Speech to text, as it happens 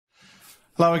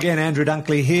Hello again, Andrew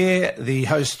Dunkley here, the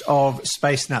host of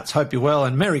Space Nuts. Hope you're well,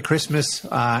 and Merry Christmas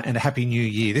and a Happy New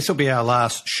Year. This will be our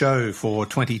last show for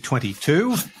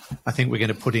 2022. I think we're going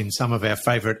to put in some of our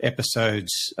favourite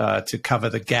episodes to cover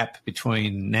the gap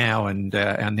between now and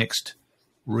our next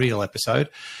real episode.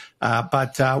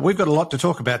 But we've got a lot to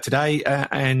talk about today,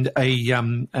 and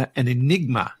an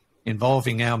enigma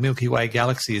involving our Milky Way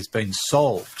galaxy has been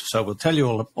solved. So we'll tell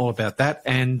you all about that,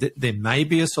 and there may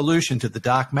be a solution to the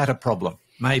dark matter problem.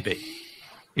 Maybe.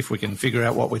 If we can figure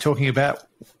out what we're talking about,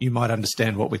 you might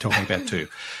understand what we're talking about too.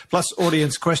 Plus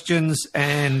audience questions,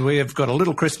 and we have got a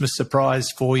little Christmas surprise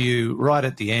for you right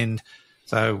at the end.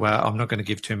 So I'm not going to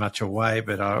give too much away,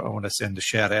 but I want to send a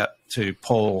shout out to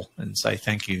Paul and say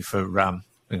thank you for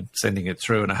sending it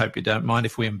through, and I hope you don't mind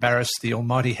if we embarrass the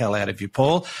almighty hell out of you,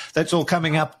 Paul. That's all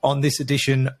coming up on this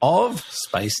edition of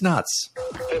Space Nuts.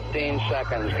 15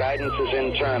 seconds. Guidance is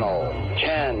internal.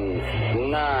 10,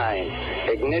 9,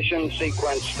 ignition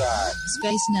sequence start.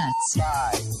 Space Nuts.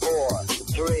 5, 4,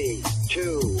 3,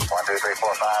 2. 1, 2, 3,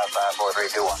 4, 5, 5, 4, 3,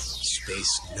 2, 1.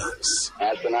 Space Nuts.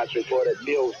 Astronauts report it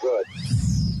feels good.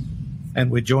 And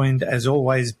we're joined, as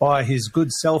always, by his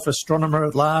good self, astronomer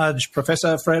at large,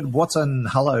 Professor Fred Watson.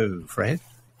 Hello, Fred.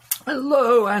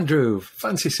 Hello, Andrew.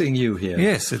 Fancy seeing you here.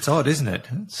 Yes, it's odd, isn't it?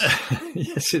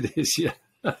 Yes, it is, yeah.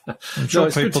 I'm sure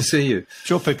it's good to see you.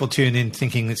 Sure, people tune in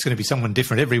thinking it's going to be someone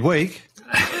different every week.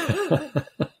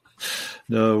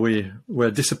 No,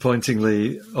 we're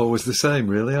disappointingly always the same,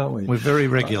 really, aren't we? We're very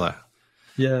regular.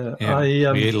 Yeah. We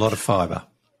eat a lot of fibre.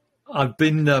 I've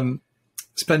been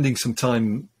spending some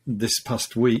time this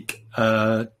past week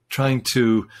trying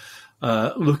to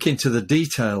look into the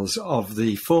details of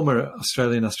the former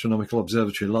Australian Astronomical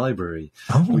Observatory Library,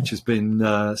 which has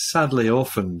been sadly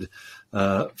orphaned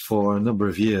for a number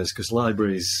of years because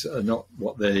libraries are not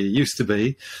what they used to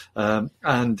be.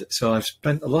 And so I've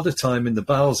spent a lot of time in the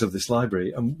bowels of this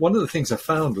library. And one of the things I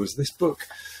found was this book,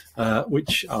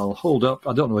 which I'll hold up.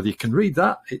 I don't know whether you can read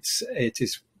that. It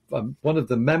is one of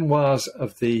the memoirs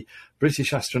of the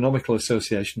British Astronomical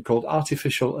Association called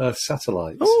Artificial Earth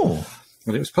Satellites. Oh.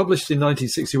 And it was published in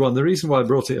 1961. The reason why I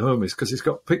brought it home is because it's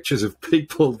got pictures of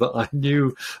people that I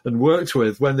knew and worked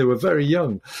with when they were very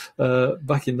young,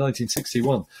 back in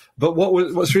 1961. But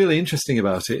what's really interesting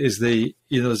about it is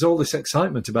there's all this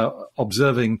excitement about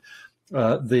observing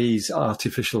these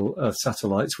artificial Earth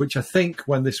satellites, which I think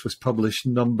when this was published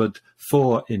numbered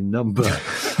 4 in number.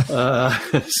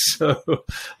 So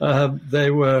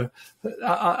they were,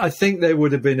 I think they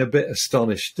would have been a bit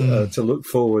astonished to look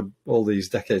forward all these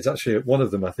decades. Actually, one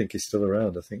of them I think is still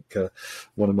around. I think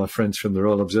one of my friends from the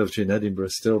Royal Observatory in Edinburgh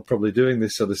is still probably doing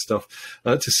this sort of stuff.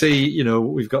 To see,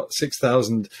 we've got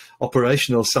 6,000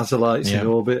 operational satellites in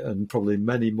orbit and probably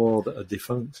many more that are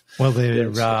defunct. Well, there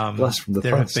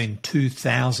have been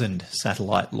 2,000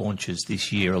 satellite launches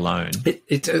this year alone.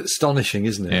 It's astonishing,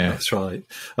 isn't it? Yeah. That's right.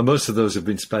 And most of those have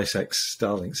been SpaceX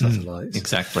Starlink satellites.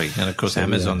 Exactly. And, of course,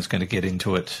 Amazon's going to get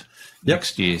into it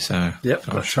next year. So,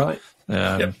 that's right.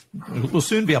 We'll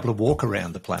soon be able to walk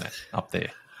around the planet up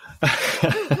there.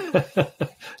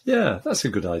 Yeah, that's a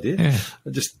good idea. Yeah.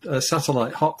 Just a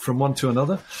satellite hop from one to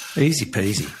another. Easy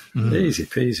peasy. Easy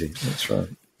peasy. That's right.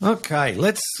 Okay,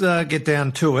 let's get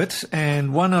down to it.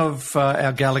 And one of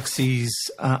our galaxy's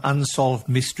unsolved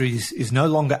mysteries is no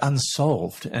longer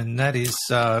unsolved, and that is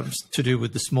to do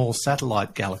with the small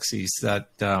satellite galaxies that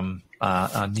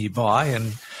are nearby.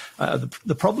 And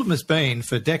the problem has been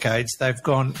for decades they've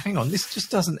gone, hang on, this just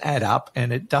doesn't add up,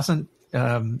 and it doesn't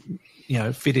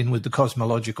fit in with the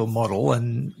cosmological model.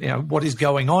 And what is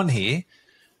going on here?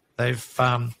 They've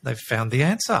found the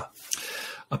answer.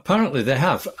 Apparently, they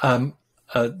have.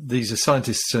 These are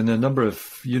scientists in a number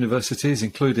of universities,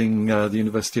 including the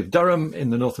University of Durham in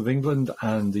the north of England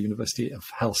and the University of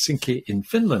Helsinki in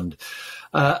Finland.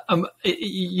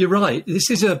 You're right. This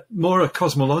is more a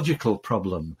cosmological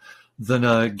problem than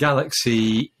a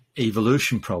galaxy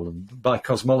evolution problem. By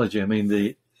cosmology, I mean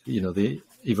the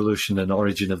evolution and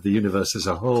origin of the universe as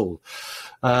a whole.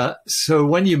 So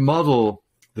when you model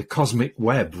the cosmic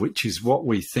web, which is what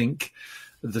we think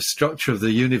the structure of the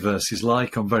universe is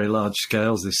like on very large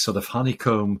scales, this sort of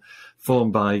honeycomb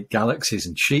formed by galaxies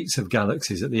and sheets of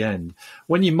galaxies at the end.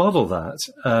 When you model that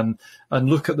and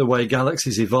look at the way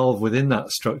galaxies evolve within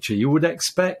that structure, you would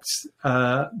expect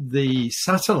the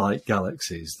satellite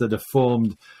galaxies that are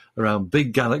formed around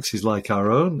big galaxies like our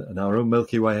own, and our own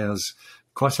Milky Way has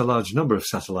quite a large number of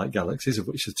satellite galaxies, of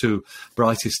which the two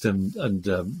brightest and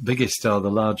biggest are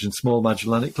the large and small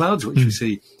Magellanic Clouds, which we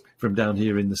see from down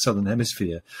here in the Southern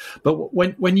Hemisphere. But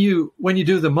when you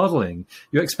do the modelling,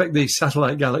 you expect these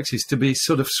satellite galaxies to be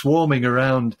sort of swarming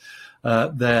around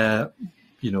their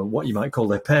what you might call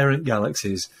their parent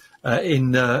galaxies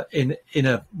in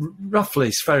a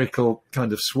roughly spherical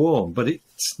kind of swarm. But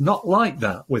it's not like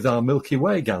that with our Milky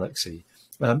Way galaxy,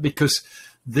 because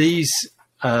these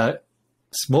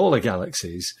smaller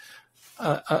galaxies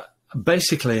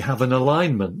basically have an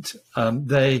alignment.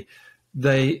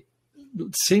 They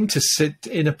seem to sit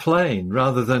in a plane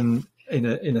rather than in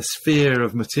a sphere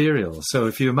of material. So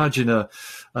if you imagine a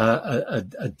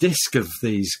disk of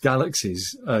these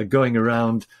galaxies going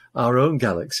around our own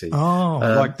galaxy,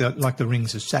 like the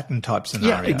rings of Saturn type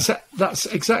scenario. Yeah, that's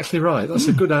exactly right. That's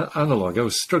a good analog. I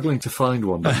was struggling to find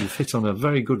one, but you've hit on a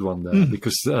very good one there,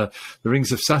 because the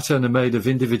rings of Saturn are made of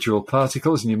individual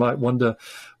particles, and you might wonder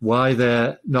why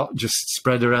they're not just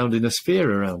spread around in a sphere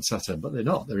around Saturn, but they're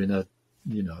not. They're in a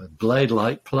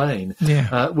blade-like plane,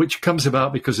 which comes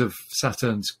about because of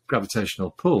Saturn's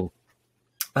gravitational pull.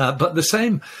 But the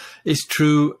same is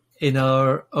true in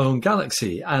our own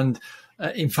galaxy. And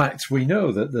in fact, we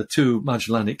know that the two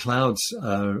Magellanic Clouds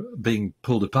are being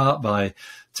pulled apart by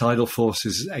tidal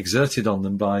forces exerted on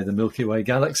them by the Milky Way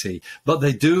galaxy. But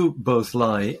they do both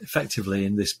lie effectively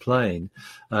in this plane.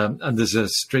 And there's a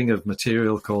string of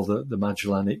material called the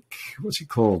Magellanic, what's it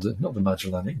called? Not the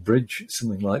Magellanic Bridge,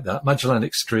 something like that.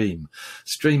 Magellanic stream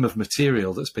of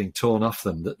material that's being torn off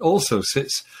them that also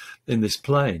sits in this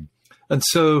plane. And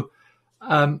so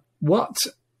what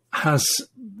has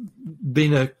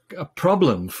been a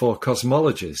problem for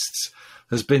cosmologists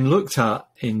has been looked at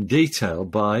in detail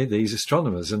by these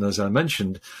astronomers. And as I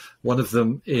mentioned, one of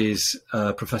them is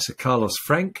Professor Carlos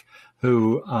Frenk,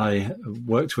 who I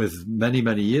worked with many,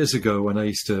 many years ago when I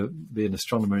used to be an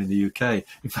astronomer in the UK.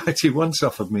 In fact, he once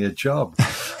offered me a job,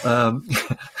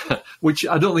 which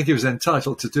I don't think he was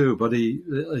entitled to do, but he,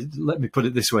 let me put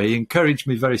it this way, he encouraged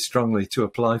me very strongly to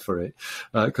apply for it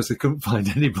because they couldn't find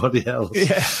anybody else.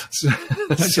 Yeah.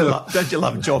 Don't you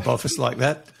love a job offers like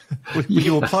that? Will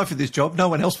you apply for this job? No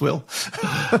one else will.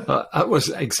 That was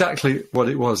exactly what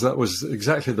it was. That was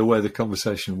exactly the way the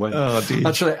conversation went. Oh, dear.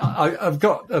 Actually, I've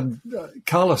got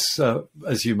Carlos,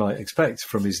 as you might expect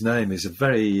from his name, is a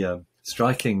very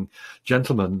striking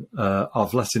gentleman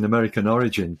of Latin American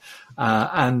origin.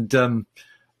 And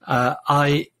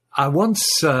I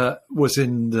once was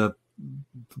in the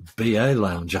BA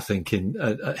lounge, I think, at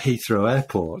Heathrow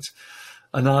Airport,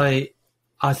 and I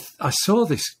saw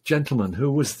this gentleman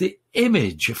who was the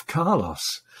image of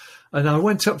Carlos. And I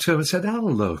went up to him and said,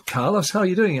 "Hello, Carlos, how are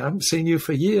you doing? I haven't seen you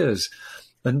for years."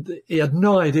 And he had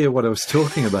no idea what I was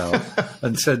talking about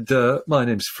and said, "My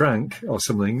name's Frank," or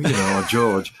something, or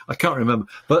George. I can't remember.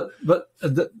 But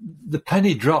the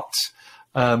penny dropped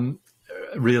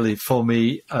really for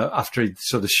me after he'd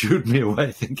sort of shooed me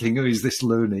away thinking, "Oh, he's this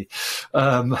loony."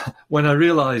 When I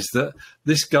realised that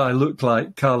this guy looked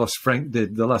like Carlos Frenk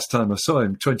did the last time I saw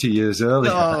him 20 years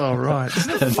earlier. Oh, right.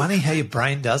 Isn't it funny how your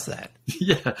brain does that?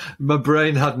 Yeah, my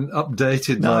brain hadn't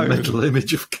updated my mental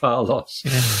image of Carlos.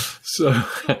 Yeah. So,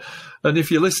 and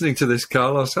if you're listening to this,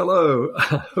 Carlos, hello.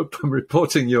 I hope I'm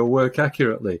reporting your work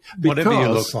accurately. Whatever you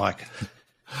look like.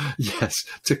 Yes,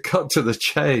 to cut to the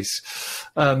chase,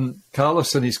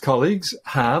 Carlos and his colleagues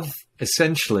have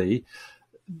essentially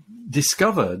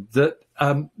discovered that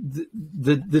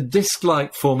the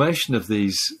disk-like formation of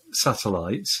these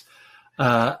satellites,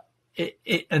 and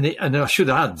I should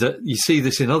add that you see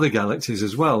this in other galaxies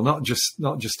as well, not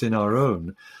just in our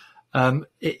own.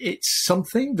 It's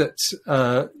something that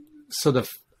sort of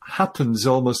happens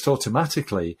almost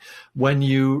automatically when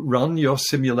you run your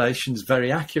simulations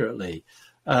very accurately.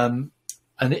 And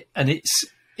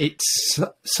it's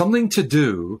something to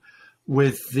do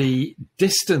with the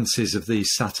distances of these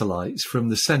satellites from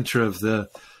the center of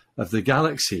the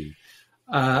galaxy.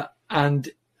 And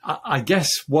I guess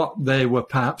what they were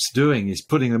perhaps doing is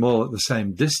putting them all at the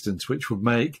same distance, which would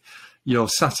make your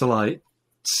satellite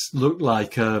look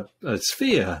like a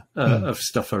sphere of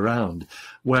stuff around.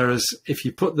 Whereas if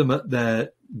you put them at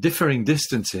their differing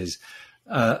distances,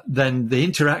 then the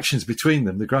interactions between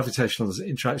them, the gravitational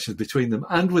interactions between them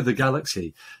and with the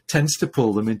galaxy tends to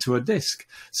pull them into a disk.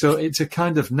 So it's a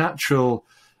kind of natural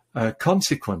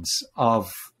consequence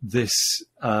of this,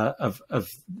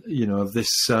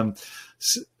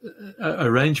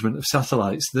 arrangement of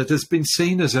satellites that has been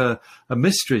seen as a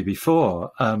mystery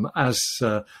before. As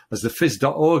the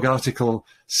phys.org article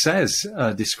says,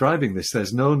 describing this,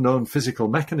 there's no known physical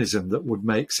mechanism that would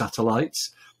make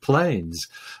satellites planes.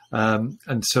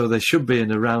 And so they should be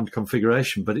in a round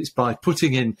configuration, but it's by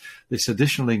putting in this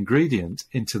additional ingredient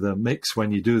into the mix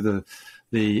when you do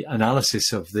the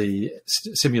analysis of the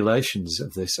simulations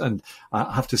of this. And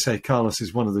I have to say, Carlos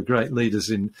is one of the great leaders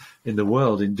in the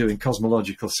world in doing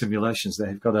cosmological simulations.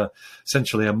 They've got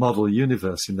essentially a model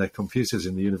universe in their computers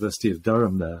in the University of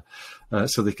Durham there.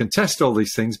 So they can test all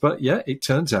these things. But yeah, it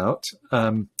turns out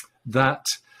that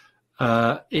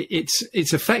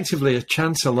it's effectively a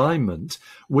chance alignment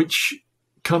which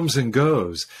comes and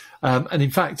goes. And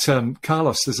in fact,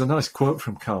 Carlos, there's a nice quote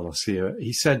from Carlos here.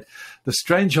 He said, "The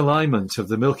strange alignment of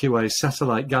the Milky Way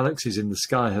satellite galaxies in the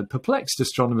sky had perplexed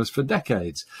astronomers for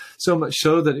decades, so much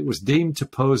so that it was deemed to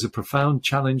pose a profound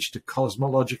challenge to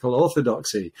cosmological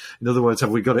orthodoxy." In other words,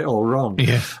 have we got it all wrong?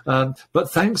 Yeah.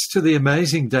 But thanks to the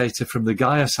amazing data from the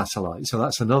Gaia satellite, so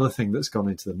that's another thing that's gone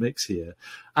into the mix here,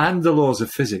 and the laws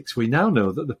of physics, we now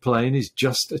know that the plane is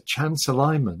just a chance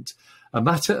alignment, a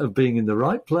matter of being in the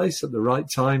right place at the right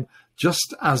time,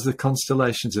 just as the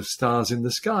constellations of stars in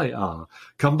the sky are.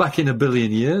 Come back in 1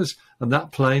 billion years, and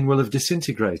that plane will have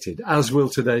disintegrated, as will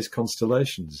today's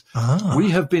constellations.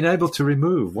 We have been able to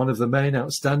remove one of the main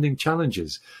outstanding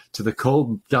challenges to the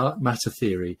cold dark matter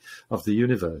theory of the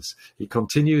universe. It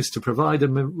continues to provide a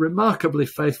remarkably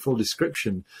faithful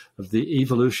description of the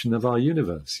evolution of our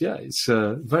universe. Yeah, it's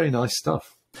very nice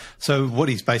stuff. So what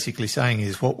he's basically saying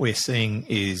is what we're seeing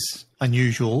is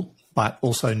unusual, but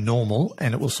also normal,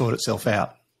 and it will sort itself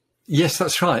out. Yes,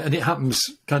 that's right. And it happens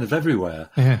kind of everywhere.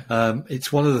 Yeah.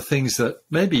 It's one of the things that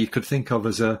maybe you could think of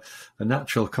as a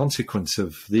natural consequence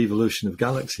of the evolution of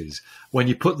galaxies. When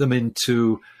you put them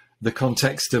into the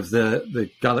context of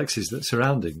the galaxies that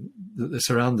surround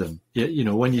them. You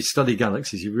know, when you study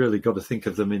galaxies, you really got to think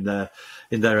of them in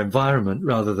their environment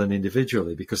rather than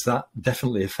individually, because that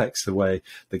definitely affects the way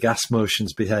the gas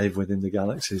motions behave within the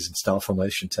galaxies and star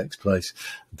formation takes place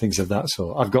and things of that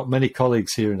sort. I've got many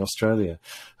colleagues here in Australia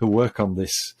who work on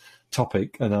this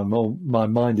topic, and my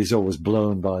mind is always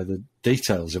blown by the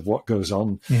details of what goes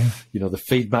on. Yeah. You know, the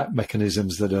feedback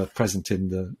mechanisms that are present in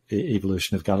the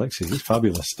evolution of galaxies. It's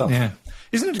fabulous stuff. Yeah,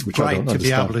 isn't it great to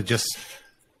be able to just,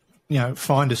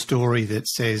 find a story that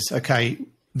says, okay,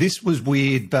 this was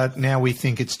weird, but now we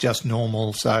think it's just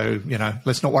normal, so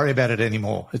let's not worry about it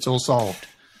anymore. It's all solved.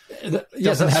 Yeah,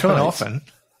 doesn't happen often.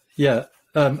 Yeah,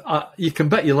 you can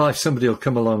bet your life somebody will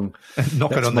come along and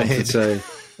knock it on the head and say.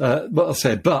 I'll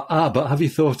say, but have you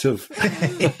thought of?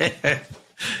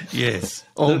 Yes,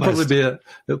 almost. There'll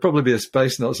probably be a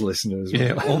Space Nuts listener as well.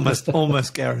 Yeah,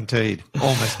 almost guaranteed.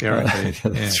 Almost guaranteed.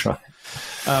 That's right.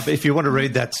 But if you want to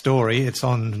read that story, it's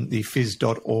on the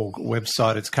phys.org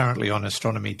website. It's currently on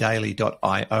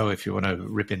astronomydaily.io if you want to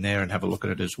rip in there and have a look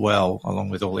at it as well, along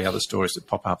with all the other stories that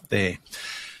pop up there.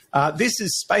 This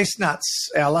is Space Nuts,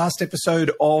 our last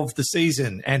episode of the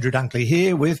season. Andrew Dunkley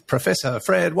here with Professor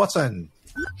Fred Watson.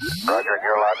 Roger,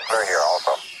 you're loud and clear here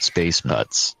also. Space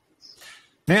Nuts.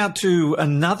 Now to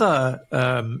another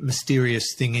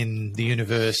mysterious thing in the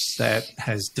universe that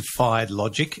has defied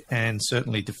logic and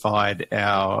certainly defied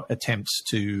our attempts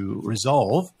to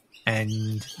resolve,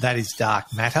 and that is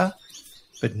dark matter.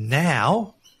 But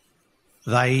now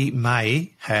they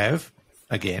may have,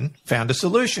 again, found a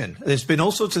solution. There's been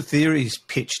all sorts of theories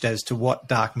pitched as to what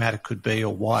dark matter could be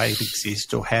or why it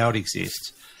exists or how it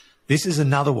exists. This is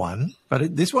another one,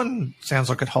 but this one sounds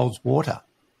like it holds water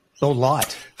or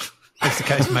light, as the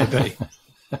case may be.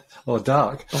 Or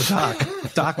dark.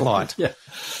 Dark light. Yeah,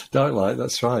 dark light,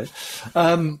 that's right.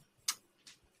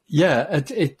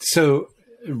 So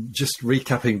just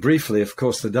recapping briefly, of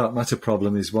course, the dark matter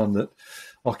problem is one that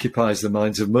occupies the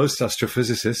minds of most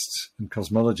astrophysicists and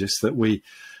cosmologists, that we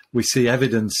see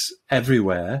evidence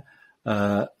everywhere.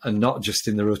 And not just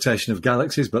in the rotation of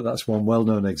galaxies, but that's one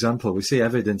well-known example. We see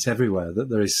evidence everywhere that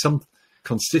there is some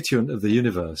constituent of the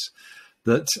universe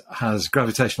that has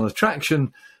gravitational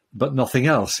attraction, but nothing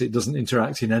else. It doesn't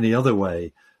interact in any other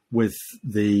way with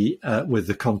the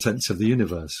contents of the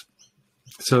universe.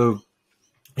 So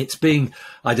it's being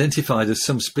identified as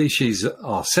some species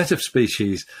or set of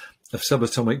species of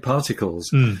subatomic particles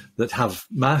that have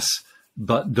mass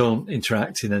but don't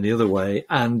interact in any other way,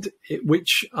 and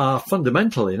which are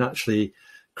fundamental in actually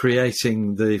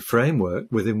creating the framework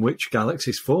within which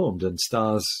galaxies formed, and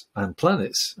stars and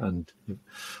planets, and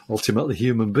ultimately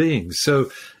human beings.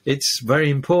 So it's very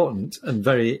important and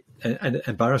very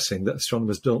embarrassing that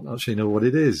astronomers don't actually know what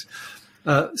it is.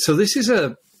 So this is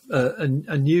a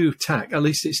new tack, at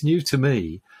least it's new to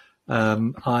me.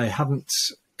 I haven't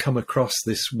come across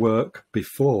this work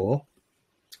before,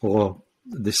 or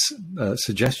this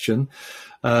suggestion.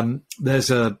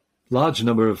 There's a large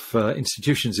number of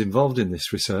institutions involved in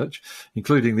this research,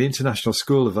 including the International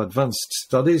School of Advanced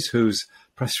Studies, whose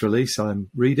press release I'm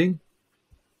reading.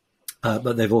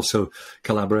 But they've also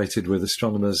collaborated with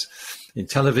astronomers in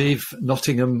Tel Aviv,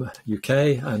 Nottingham, UK,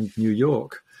 and New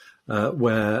York,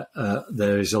 where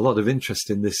there is a lot of interest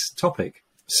in this topic.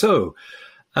 So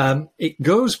it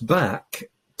goes back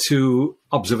to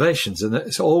observations, and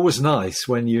it's always nice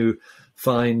when you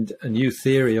find a new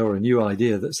theory or a new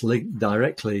idea that's linked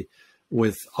directly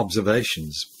with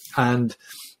observations. And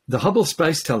the Hubble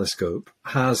Space Telescope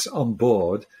has on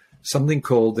board something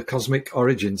called the Cosmic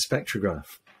Origin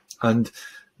Spectrograph. And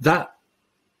that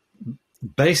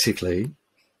basically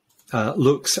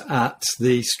looks at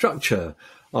the structure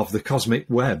of the cosmic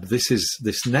web. This is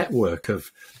this network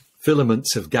of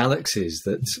filaments of galaxies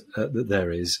that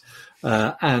there is,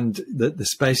 and the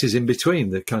spaces in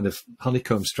between, the kind of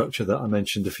honeycomb structure that I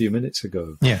mentioned a few minutes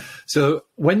ago. Yeah. So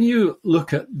when you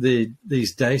look at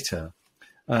these data,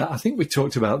 I think we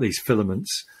talked about these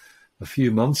filaments a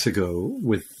few months ago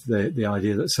with the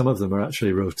idea that some of them are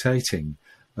actually rotating.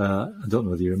 I don't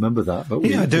know whether you remember that, but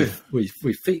I do. We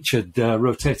featured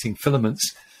rotating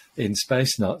filaments in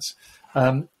Space Nuts.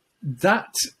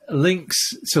 That links,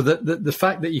 so that the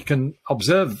fact that you can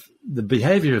observe the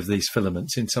behavior of these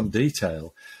filaments in some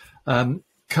detail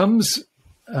comes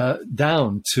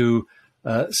down to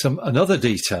another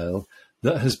detail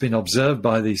that has been observed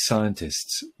by these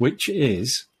scientists, which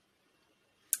is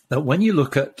that when you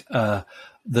look at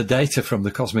the data from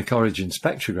the Cosmic Origin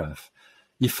Spectrograph,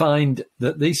 you find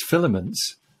that these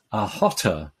filaments are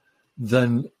hotter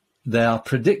than they are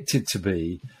predicted to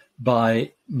be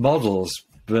by models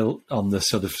built on the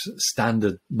sort of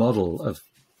standard model of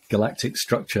galactic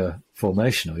structure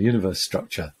formation or universe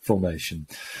structure formation.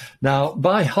 Now,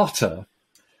 by hotter,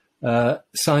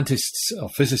 scientists or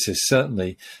physicists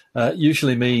certainly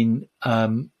usually mean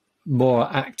more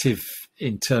active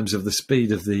in terms of the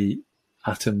speed of the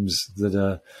atoms that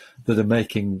are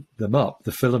making them up,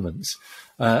 the filaments.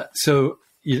 So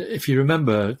if you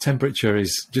remember, temperature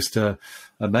is just a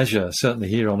measure, certainly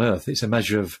here on Earth, it's a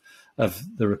measure of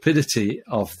the rapidity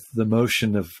of the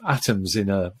motion of atoms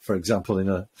for example, in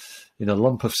a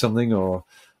lump of something, or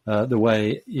the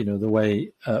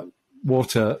way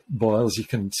water boils. You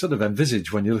can sort of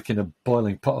envisage when you look in a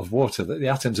boiling pot of water that the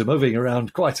atoms are moving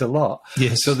around quite a lot.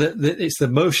 Yes. So that it's the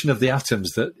motion of the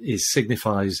atoms that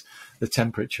signifies the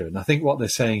temperature. And I think what they're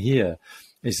saying here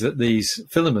is that these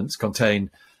filaments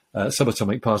contain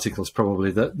subatomic particles,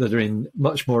 probably that are in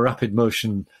much more rapid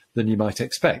motion than you might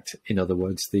expect. In other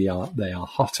words, they are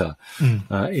hotter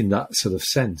in that sort of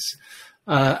sense.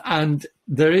 But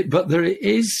there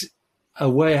is a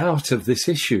way out of this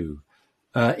issue.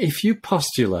 If you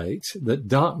postulate that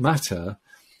dark matter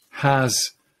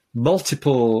has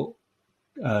multiple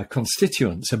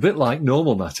constituents, a bit like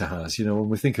normal matter has, when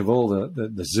we think of all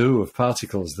the zoo of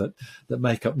particles that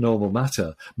make up normal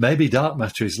matter, maybe dark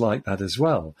matter is like that as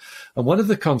well. And one of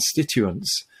the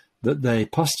constituents that they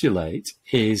postulate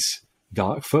is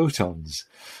dark photons,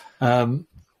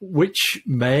 which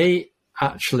may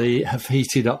actually have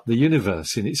heated up the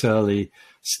universe in its early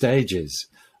stages.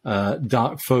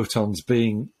 Dark photons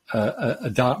being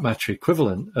a dark matter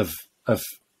equivalent of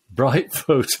bright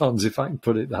photons, if I can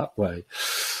put it that way.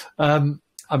 I'm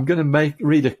going to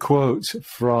read a quote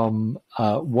from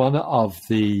one of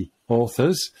the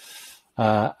authors,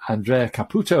 Andrea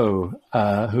Caputo,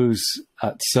 who's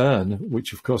at CERN,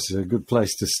 which of course is a good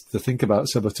place to think about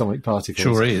subatomic particles.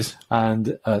 Sure is.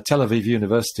 And Tel Aviv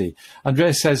University.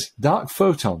 Andrea says, dark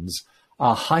photons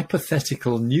are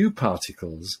hypothetical new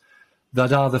particles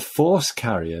that are the force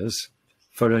carriers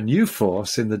for a new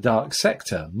force in the dark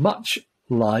sector, much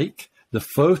like the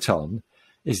photon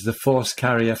is the force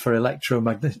carrier for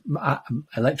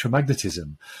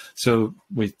electromagnetism. So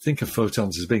we think of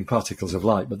photons as being particles of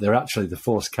light, but they're actually the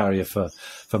force carrier for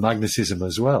magnetism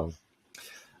as well.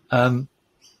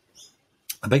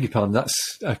 I beg your pardon, that's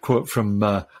a quote from,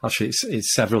 actually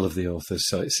it's several of the authors,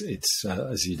 so it's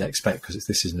as you'd expect, because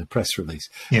this isn't a press release.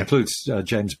 Yeah. It includes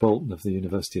James Bolton of the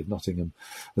University of Nottingham,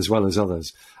 as well as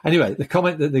others. Anyway, the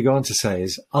comment that they go on to say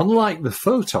is, unlike the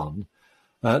photon,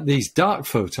 these dark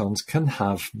photons can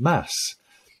have mass.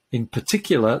 In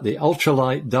particular, the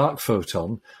ultralight dark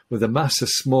photon, with a mass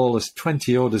as small as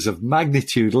 20 orders of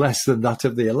magnitude less than that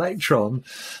of the electron,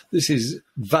 this is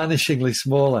vanishingly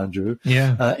small, Andrew,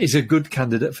 is a good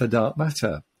candidate for dark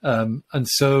matter. And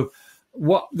so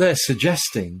what they're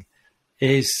suggesting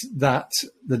is that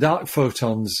the dark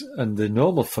photons and the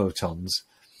normal photons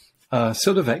are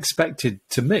sort of expected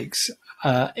to mix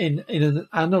in an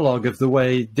analogue of the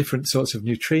way different sorts of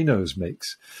neutrinos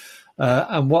mix.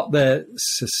 And what they're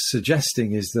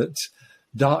suggesting is that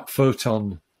dark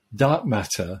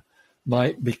matter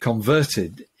might be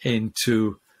converted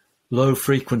into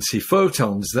low-frequency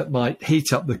photons that might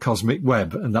heat up the cosmic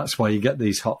web, and that's why you get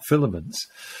these hot filaments.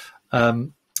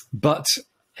 But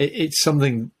it's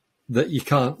something that you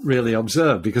can't really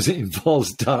observe because it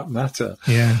involves dark matter.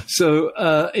 Yeah. So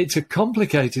it's a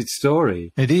complicated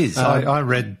story. It is. I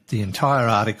read the entire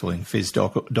article in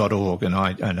phys.org, and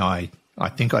I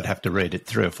think I'd have to read it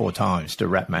 3 or 4 times to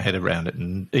wrap my head around it,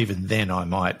 and even then I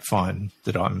might find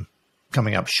that I'm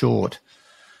coming up short.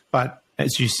 But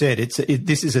as you said,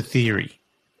 this is a theory.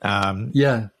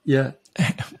 Yeah.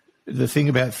 The thing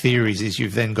about theories is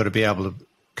you've then got to be able to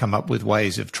come up with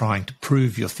ways of trying to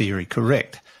prove your theory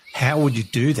correct. How would you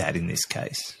do that in this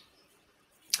case?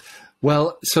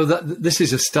 Well, so this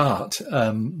is a start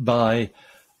by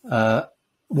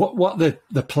what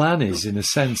the plan is, in a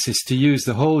sense, is to use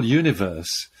the whole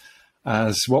universe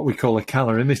as what we call a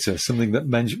calorimeter, something that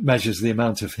measures the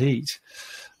amount of heat.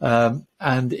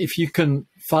 And if you can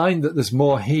find that there's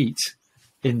more heat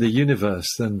in the universe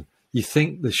than you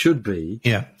think there should be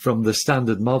from the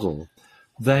standard model,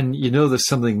 then you know there's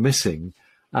something missing.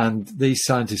 And these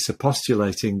scientists are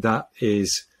postulating that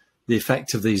is the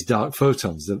effect of these dark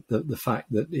photons, the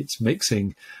fact that it's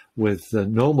mixing with the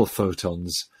normal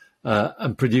photons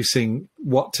and producing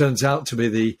what turns out to be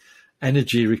the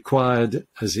energy required,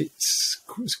 as it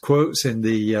quotes in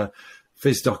the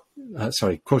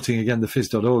quoting again the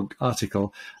phys.org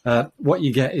article, what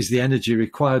you get is the energy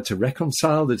required to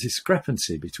reconcile the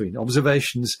discrepancy between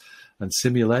observations and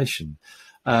simulation.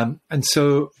 And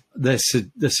so they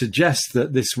suggest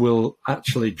that this will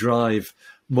actually drive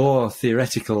more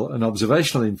theoretical and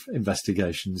observational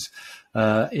investigations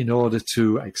in order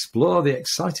to explore the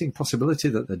exciting possibility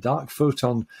that the dark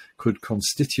photon could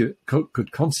constitute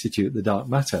the dark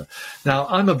matter. Now,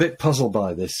 I'm a bit puzzled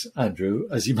by this, Andrew,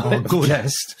 as you might have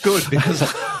guessed. Good, because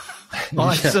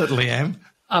I certainly am.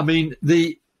 I mean,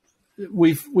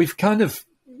 we've kind of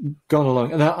gone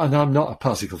along, and I'm not a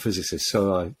particle physicist,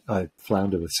 so I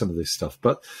flounder with some of this stuff,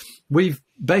 but we've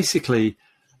basically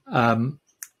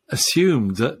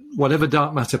assumed that whatever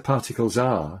dark matter particles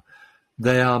are,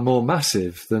 they are more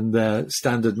massive than their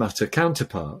standard matter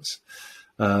counterparts,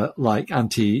 like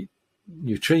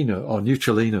anti-neutrino or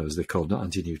neutralinos, they're called, not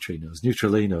anti-neutrinos.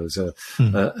 Neutralinos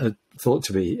are thought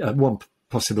to be one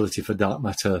possibility for dark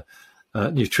matter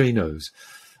neutrinos.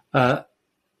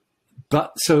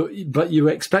 But you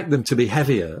expect them to be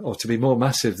heavier or to be more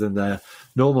massive than their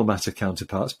normal matter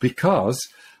counterparts, because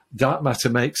dark matter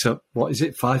makes up,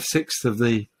 5/6 of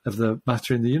the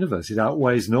matter in the universe. It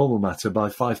outweighs normal matter by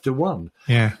 5 to 1.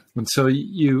 Yeah. And so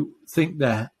you think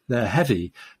they're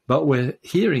heavy, but we're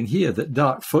hearing here that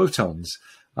dark photons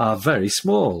are very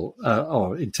small,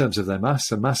 or in terms of their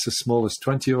mass, a mass as small as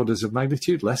 20 orders of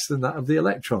magnitude, less than that of the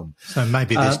electron. So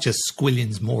maybe there's just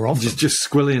squillions more of them. Just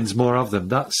squillions more of them.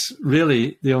 That's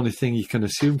really the only thing you can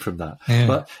assume from that. Yeah.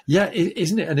 But yeah,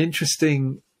 isn't it an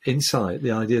interesting insight,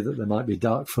 the idea that there might be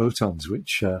dark photons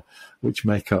which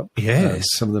make up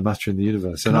some of the matter in the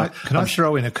universe? Can I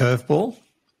throw in a curveball?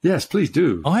 Yes, please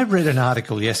do. I read an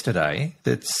article yesterday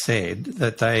that said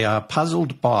that they are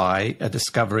puzzled by a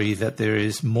discovery that there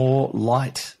is more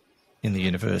light in the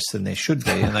universe than there should be,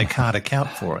 and they can't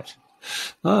account for it.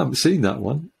 I haven't seen that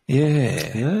one.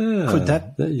 Yeah. Could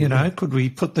that, could we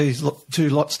put these two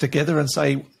lots together and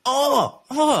say,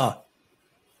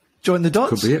 join the dots?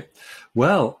 Could be it.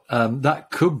 Well,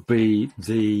 that could be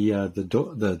the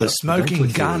smoking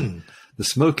gun. The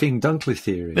smoking Dunkley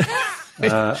theory.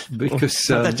 Because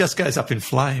that just goes up in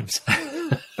flames.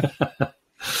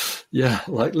 Yeah,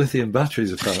 like lithium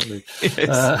batteries, apparently.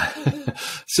 Yes.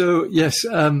 So yes,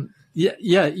 and you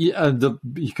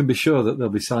can be sure that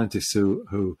there'll be scientists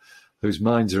whose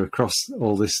minds are across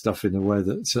all this stuff in a way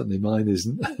that certainly mine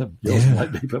isn't. Yours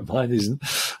might be, but mine isn't.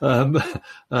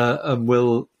 And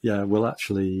we'll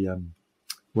actually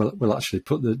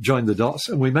join the dots,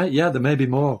 and we may there may be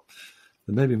more.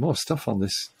 There may be more stuff on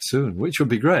this soon, which would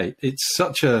be great. It's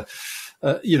such a,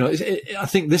 I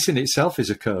think this in itself is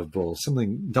a curveball.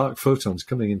 Something, dark photons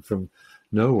coming in from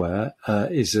nowhere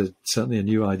is certainly a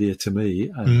new idea to me,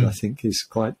 and I think is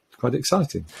quite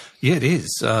exciting. Yeah, it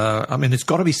is. I mean, it's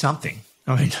got to be something.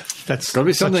 I mean, that's got to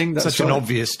be something. Such an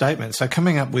obvious statement. So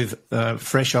coming up with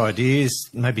fresh ideas,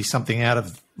 maybe something out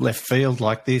of left field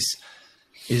like this,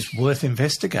 is worth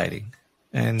investigating.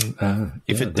 And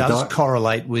if it does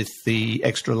correlate with the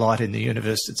extra light in the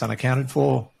universe that's unaccounted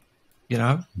for,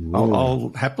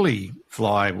 I'll happily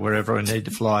fly wherever I need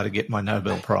to fly to get my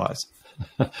Nobel Prize.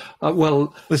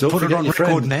 Well, Let's put it on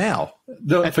record now.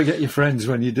 Don't forget your friends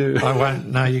when you do. I won't.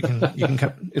 No, you can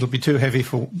come. It'll be too heavy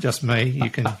for just me. You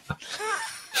can.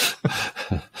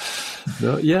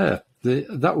 No, yeah,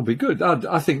 that would be good.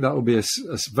 I think that would be a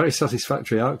very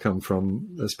satisfactory outcome from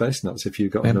the Space Nuts if you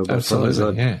got a Nobel Prize.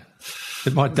 Absolutely, yeah.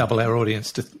 It might double our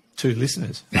audience to 2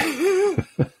 listeners.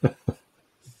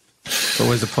 It's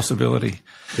always a possibility.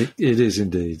 It is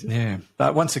indeed. Yeah.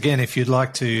 But once again, if you'd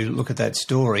like to look at that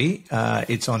story,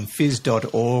 it's on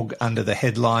phys.org under the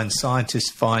headline,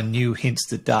 Scientists Find New Hints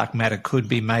That Dark Matter Could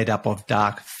Be Made Up of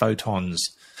Dark Photons.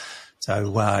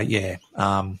 So,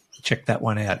 check that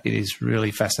one out. It is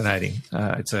really fascinating.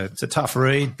 It's a tough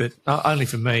read, but only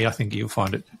for me. I think you'll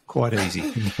find it quite easy.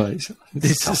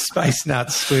 This is Space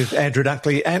Nuts with Andrew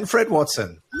Dunkley and Fred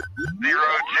Watson. 0G, and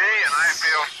I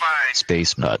feel fine.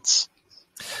 Space Nuts.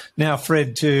 Now,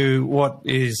 Fred, to what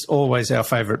is always our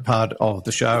favourite part of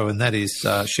the show, and that is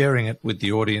sharing it with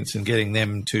the audience and getting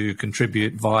them to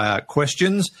contribute via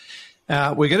questions.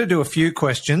 We're going to do a few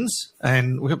questions,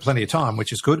 and we've got plenty of time,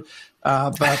 which is good.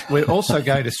 But we're also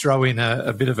going to throw in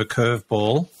a bit of a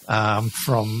curveball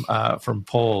from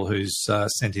Paul, who's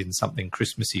sent in something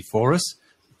Christmassy for us.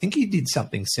 I think he did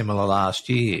something similar last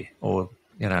year, or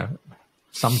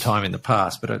sometime in the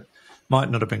past, but it might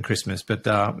not have been Christmas. But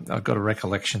I've got a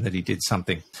recollection that he did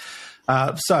something.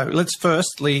 So let's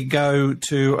firstly go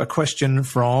to a question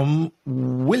from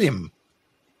William.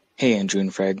 Hey, Andrew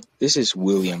and Fred. This is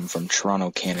William from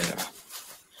Toronto, Canada.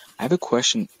 I have a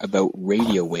question about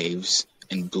radio waves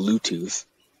and Bluetooth.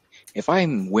 If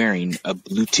I'm wearing a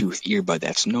Bluetooth earbud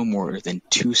that's no more than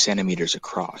 2 centimeters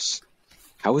across,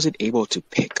 how is it able to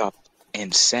pick up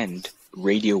and send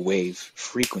radio wave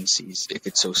frequencies if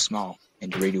it's so small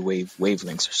and radio wave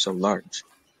wavelengths are so large?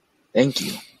 Thank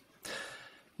you.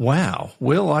 Wow.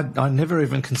 Well, I never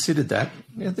even considered that.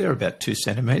 Yeah, they're about 2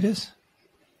 centimeters,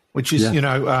 which is,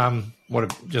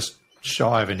 just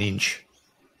shy of an inch.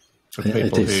 For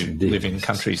people who live in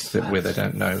countries where they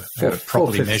don't know how to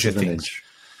properly measure things.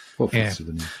 4/5 of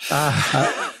an inch.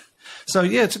 So,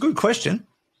 it's a good question.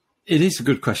 It is a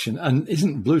good question. And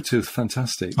isn't Bluetooth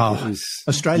fantastic? Oh,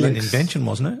 Australian invention,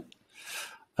 wasn't it?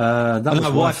 That was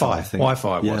Wi-Fi, I think.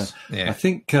 Wi-Fi was. Yeah. I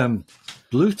think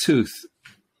Bluetooth,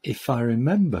 if I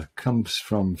remember, comes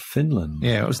from Finland.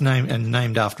 Yeah, it was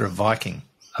named after a Viking.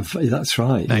 That's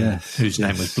right, yes. Whose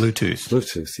name was Bluetooth.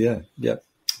 Bluetooth, yeah.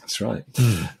 That's right.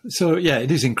 So,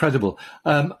 it is incredible.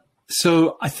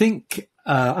 So I think,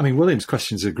 William's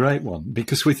question is a great one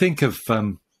because we think of,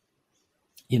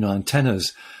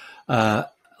 antennas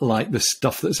like the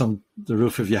stuff that's on the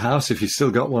roof of your house. If you've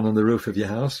still got one on the roof of your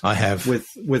house, I have with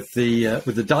the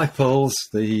dipoles,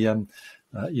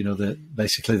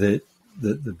 basically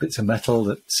the bits of metal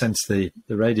that sense the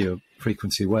radio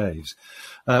frequency waves.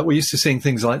 We're used to seeing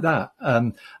things like that.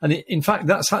 In fact,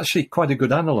 that's actually quite a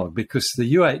good analog because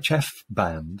the UHF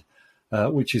band,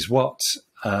 which is what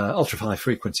ultra-high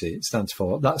frequency it stands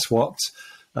for, that's what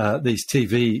these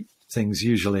TV things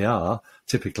usually are,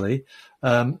 typically,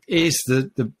 is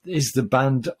the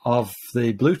band of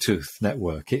the Bluetooth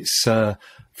network. It's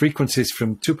frequencies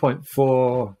from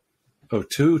 2.402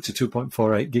 to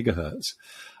 2.48 gigahertz,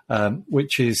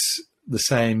 which is the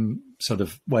same sort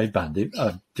of waveband.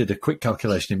 I did a quick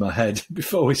calculation in my head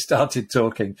before we started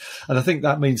talking, and I think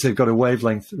that means they've got a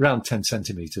wavelength around 10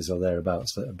 centimeters or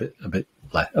thereabouts, a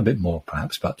bit more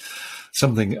perhaps, but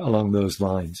something along those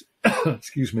lines.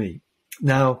 Excuse me.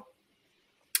 Now,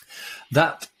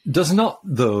 that does not,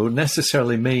 though,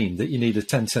 necessarily mean that you need a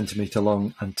 10 centimeter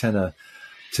long antenna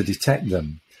to detect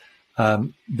them,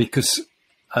 because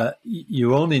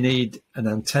you only need an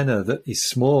antenna that is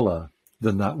smaller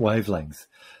than that wavelength,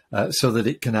 so that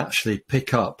it can actually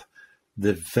pick up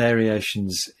the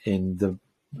variations in the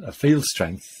field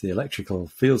strength, the electrical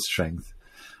field strength,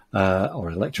 or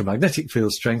electromagnetic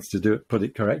field strength, to put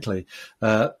it correctly,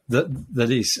 that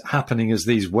is happening as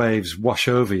these waves wash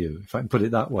over you, if I can put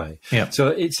it that way. Yeah. So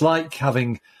it's like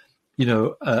having,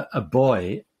 a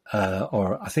buoy,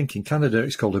 or I think in Canada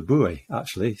it's called a buoy,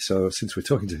 actually. So since we're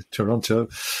talking to Toronto,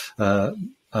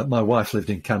 my wife lived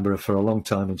in Canberra for a long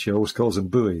time, and she always calls them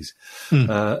buoys.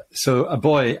 So a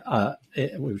buoy,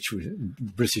 which was a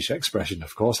British expression,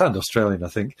 of course, and Australian, I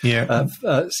think,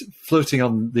 floating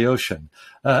on the ocean.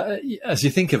 As you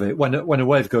think of it, when a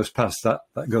wave goes past, that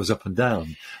goes up and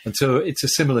down. And so it's a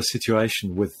similar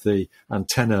situation with the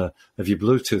antenna of your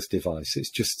Bluetooth device.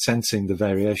 It's just sensing the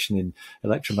variation in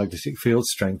electromagnetic field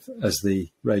strength as the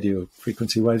radio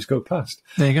frequency waves go past.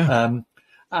 There you go.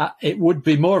 It would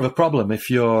be more of a problem if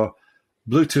you're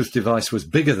Bluetooth device was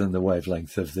bigger than the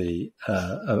wavelength of the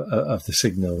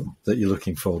signal that you're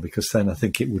looking for, because then I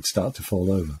think it would start to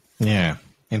fall over. Yeah,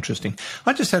 interesting.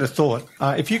 I just had a thought.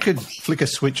 If you could flick a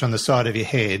switch on the side of your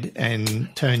head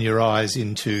and turn your eyes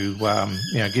into,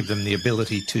 give them the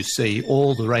ability to see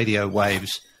all the radio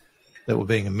waves that were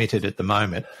being emitted at the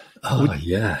moment.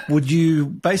 Would you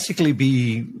basically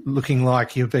be looking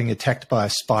like you're being attacked by a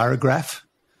spirograph?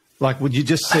 Like, would you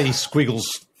just see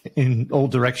squiggles in all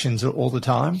directions all the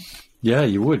time? Yeah,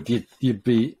 you would. You'd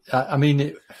be.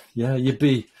 You'd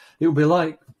be. It would be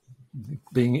like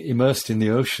being immersed in the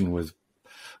ocean with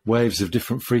waves of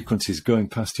different frequencies going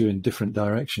past you in different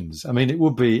directions. I mean, it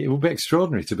would be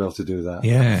extraordinary to be able to do that.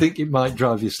 Yeah. I think it might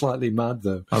drive you slightly mad,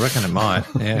 though. I reckon it might.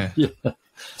 Yeah. Yeah.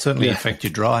 Certainly affect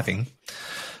your driving.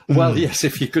 Well, yes,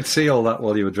 if you could see all that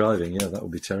while you were driving, yeah, that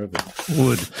would be terrible.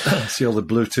 Would. See all the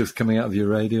Bluetooth coming out of your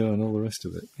radio and all the rest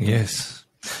of it. Yes.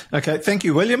 Okay, thank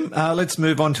you, William. Let's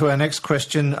move on to our next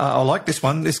question. I like this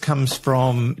one. This comes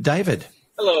from David.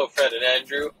 Hello, Fred and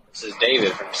Andrew. This is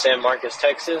David from San Marcos,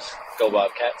 Texas. Go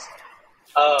Bobcats.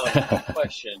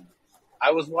 Question.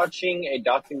 I was watching a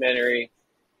documentary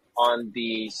on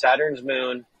the Saturn's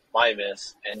moon,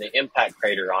 Mimas, and the impact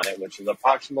crater on it, which is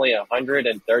approximately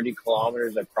 130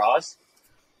 kilometers across.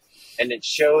 And it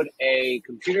showed a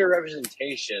computer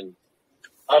representation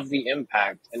of the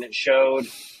impact, and it showed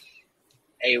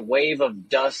a wave of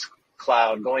dust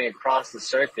cloud going across the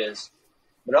surface,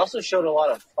 but also showed a lot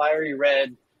of fiery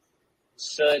red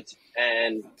soot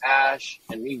and ash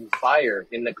and even fire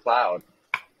in the cloud.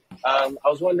 I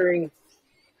was wondering,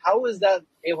 how is that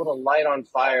able to light on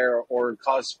fire or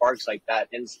cause sparks like that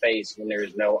in space when there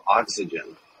is no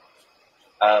oxygen?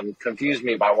 Confused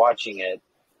me by watching it.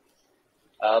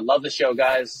 Love the show,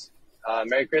 guys.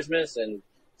 Merry Christmas and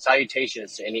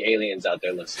salutations to any aliens out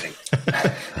there listening.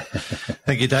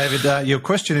 Thank you, David. Your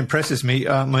question impresses me.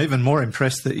 I'm even more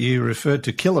impressed that you referred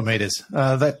to kilometres.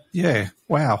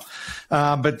 Wow.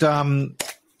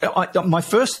 My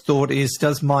first thought is,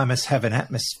 does Mimas have an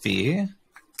atmosphere?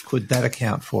 Could that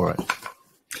account for it?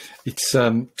 It's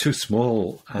too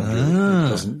small,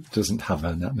 and it doesn't have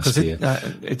an atmosphere.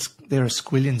 There are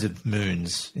squillions of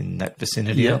moons in that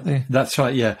vicinity, aren't there? That's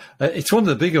right. Yeah, it's one of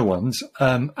the bigger ones,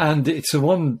 and it's the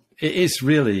one. It is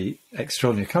really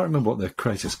extraordinary. I can't remember what the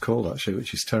crater's called actually,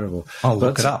 which is terrible. I'll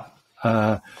look it up.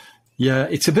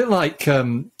 It's a bit like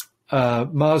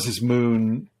Mars's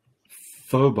moon,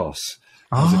 Phobos,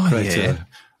 has a crater. Yeah.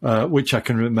 Which I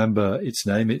can remember its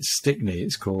name. It's Stickney,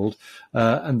 it's called,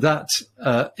 and that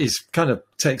is kind of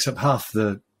takes up half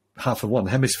of one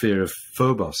hemisphere of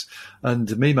Phobos.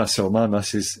 And Mimas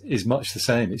is much the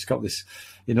same. It's got this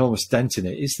enormous dent in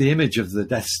it. It's the image of the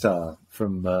Death Star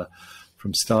from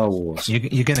Star Wars.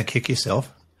 You're going to kick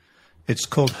yourself. It's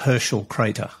called Herschel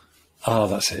Crater. Oh,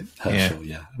 that's it, Herschel.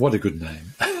 Yeah, what a good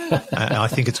name. I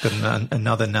think it's got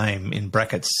another name in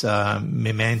brackets,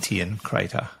 Mimantian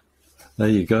Crater. There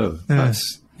you go.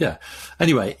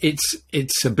 Anyway,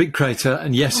 it's a big crater,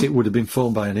 and yes, it would have been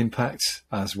formed by an impact,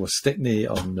 as was Stickney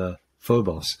on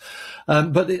Phobos.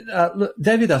 Look,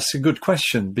 David asks a good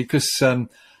question because,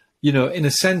 in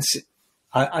a sense,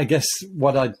 I guess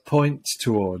what I'd point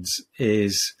towards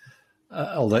is,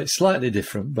 although it's slightly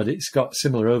different, but it's got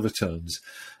similar overtones.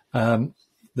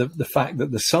 The fact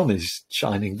that the sun is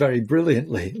shining very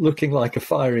brilliantly, looking like a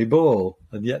fiery ball,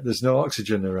 and yet there's no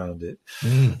oxygen around it.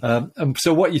 And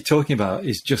so what you're talking about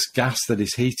is just gas that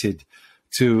is heated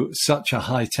to such a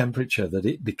high temperature that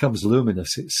it becomes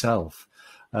luminous itself.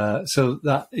 So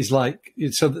that is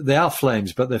so they are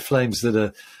flames, but they're flames that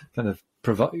are kind of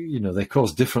they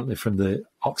cause differently from the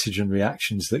oxygen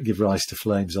reactions that give rise to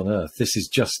flames on Earth. This is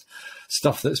just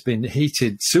stuff that's been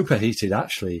superheated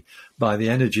actually by the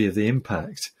energy of the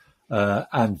impact,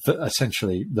 and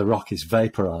essentially the rock is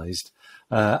vaporized,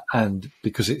 and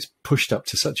because it's pushed up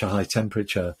to such a high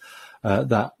temperature,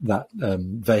 that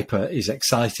vapor is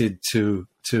excited to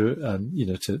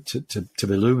be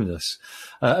luminous,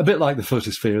 a bit like the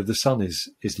photosphere of the sun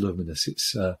is luminous.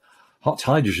 It's hot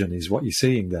hydrogen is what you're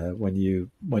seeing there when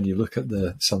you look at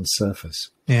the sun's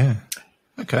surface. Yeah.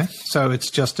 Okay. So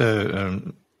it's just a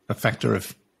factor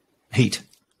of heat.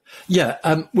 Yeah.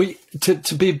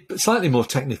 To be slightly more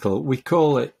technical, we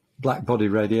call it black body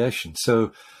radiation.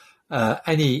 So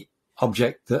any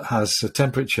object that has a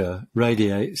temperature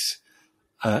radiates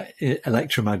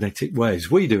electromagnetic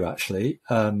waves. We do actually.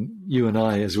 You and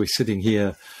I, as we're sitting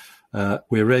here,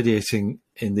 we're radiating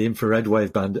in the infrared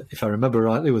wave band, if I remember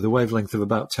rightly, with a wavelength of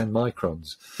about 10 microns.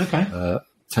 Okay.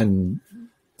 10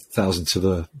 thousandths of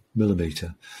a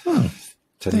millimetre.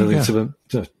 10 millionths of a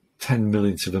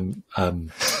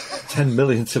 10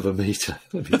 millionth of a meter.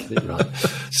 Let me get it right.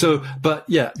 So, but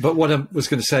what I was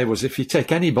going to say was, if you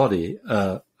take any body,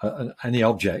 any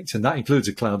object, and that includes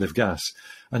a cloud of gas,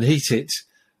 and heat it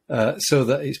so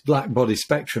that its black body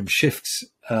spectrum shifts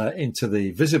into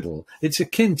the visible, it's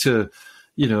akin to,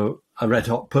 a red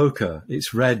hot poker.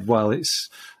 It's red while it's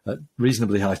at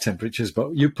reasonably high temperatures,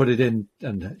 but you put it in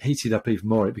and heat it up even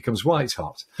more, it becomes white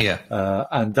hot. Yeah.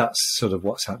 And that's sort of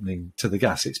what's happening to the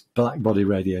gas. It's black body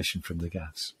radiation from the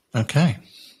gas. Okay.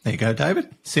 There you go,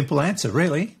 David. Simple answer,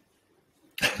 really,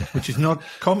 which is not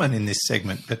common in this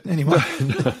segment. But anyway.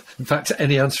 In fact,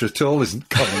 any answer at all isn't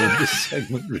common in this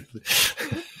segment, really.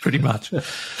 Pretty much.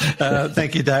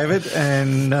 Thank you, David.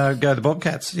 And go to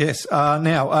Bobcats. Yes.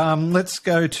 Now, let's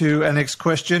go to our next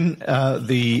question.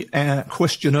 The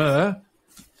questioner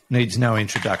needs no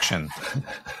introduction.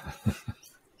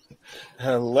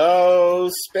 Hello,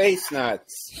 Space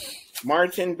Nuts.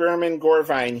 Martin Berman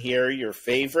Gorvine here, your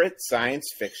favorite science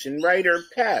fiction writer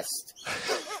pest.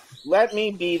 Let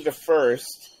me be the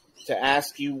first to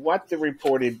ask you what the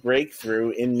reported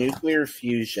breakthrough in nuclear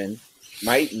fusion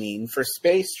might mean for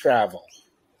space travel.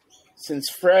 Since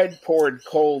Fred poured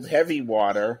cold, heavy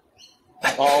water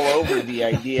all over the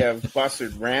idea of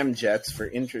buzzard ramjets for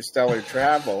interstellar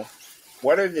travel,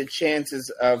 what are the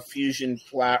chances of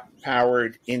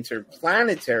fusion-powered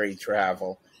interplanetary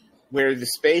travel, where the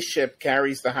spaceship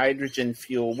carries the hydrogen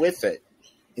fuel with it,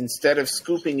 instead of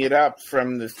scooping it up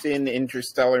from the thin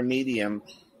interstellar medium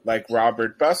like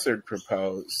Robert Bussard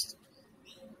proposed,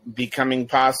 becoming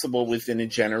possible within a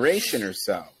generation or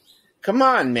so? Come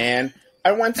on, man.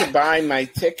 I want to buy my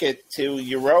ticket to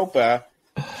Europa,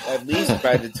 at least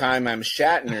by the time I'm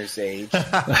Shatner's age.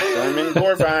 Berman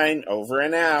Gorvine, over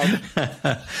and out.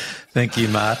 Thank you,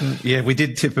 Martin. Yeah, we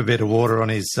did tip a bit of water on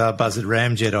his buzzard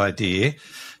ramjet idea.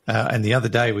 And the other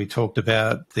day we talked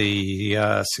about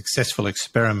the successful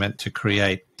experiment to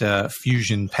create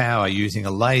fusion power using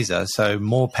a laser. So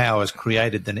more power is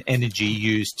created than energy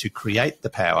used to create the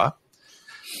power.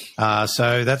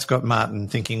 So that's got Martin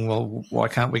thinking, well, why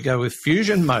can't we go with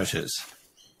fusion motors?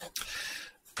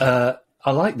 I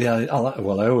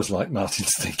always like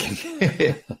Martin's thinking.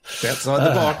 It's outside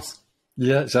the box.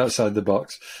 Yeah, it's outside the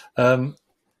box.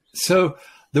 So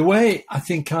the way I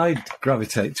think I'd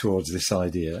gravitate towards this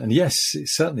idea, and yes,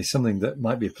 it's certainly something that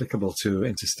might be applicable to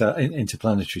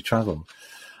interplanetary travel,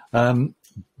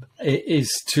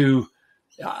 is to,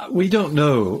 we don't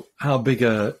know how big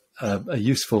a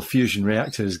useful fusion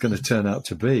reactor is going to turn out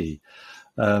to be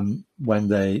when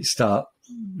they start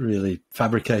really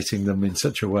fabricating them in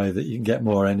such a way that you can get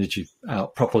more energy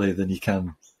out properly than you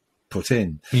can put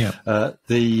in. Yeah.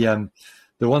 The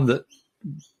one that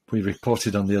we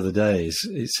reported on the other day is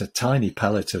it's a tiny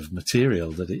pellet of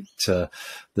material that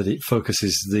it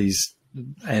focuses these,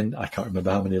 and I can't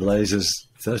remember how many lasers,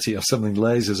 30 or something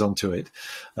lasers onto it,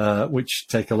 which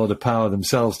take a lot of power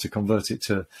themselves to convert it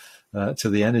to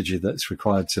the energy that's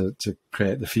required to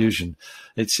create the fusion.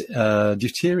 It's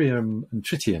deuterium and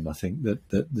tritium, I think, that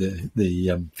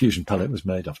the fusion pellet was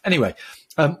made of. Anyway,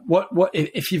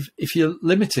 if you're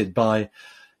limited by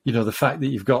the fact that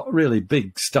you've got really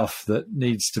big stuff that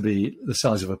needs to be the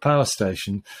size of a power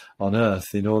station on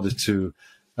Earth in order to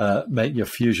make your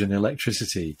fusion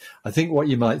electricity, I think what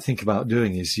you might think about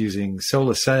doing is using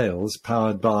solar sails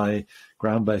powered by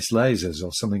ground-based lasers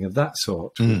or something of that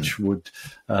sort, which would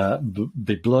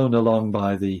be blown along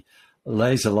by the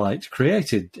laser light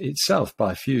created itself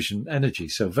by fusion energy,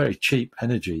 so very cheap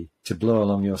energy to blow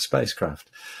along your spacecraft.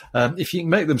 If you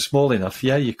can make them small enough,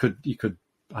 you could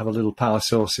have a little power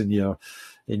source in your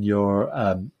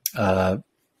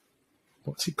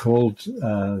what's it called?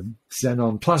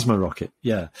 Xenon plasma rocket.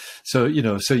 Yeah. So,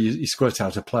 so you squirt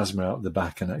out a plasma out the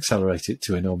back and accelerate it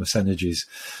to enormous energies,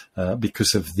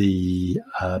 because of the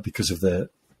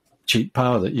cheap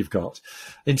power that you've got.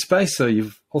 In space, though,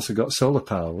 you've also got solar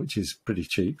power, which is pretty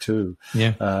cheap too.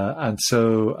 Yeah. And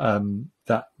so,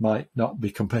 that might not be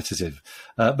competitive.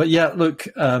 But yeah, look,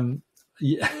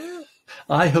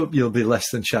 I hope you'll be less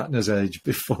than Shatner's age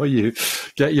before you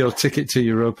get your ticket to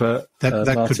Europa.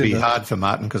 That could be hard for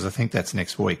Martin, because I think that's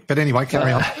next week. But anyway,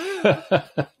 carry on.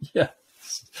 Yeah,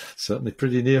 certainly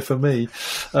pretty near for me.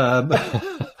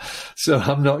 So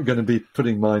I'm not going to be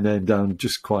putting my name down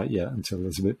just quite yet until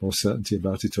there's a bit more certainty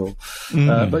about it all.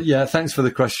 But yeah, thanks for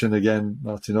the question again,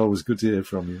 Martin. Always good to hear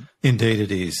from you. Indeed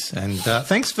it is. And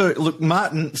thanks for... Look,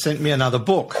 Martin sent me another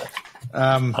book.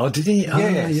 Did he?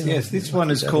 Yes. This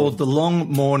one is called The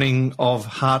Long Morning of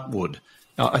Heartwood.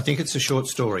 I think it's a short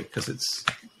story because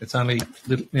it's only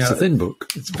little. It's a thin book.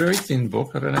 It's a very thin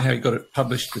book. I don't know how he got it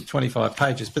published with 25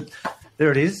 pages, but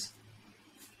there it is.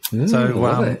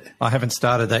 So I haven't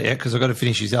started that yet because I've got to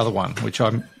finish his other one, which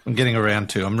I'm getting around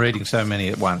to. I'm reading so many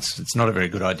at once. It's not a very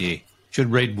good idea.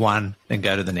 Should read one, then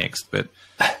go to the next. But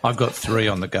I've got 3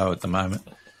 on the go at the moment.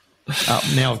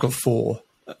 Now I've got 4.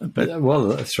 But, well,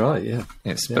 that's right, yeah.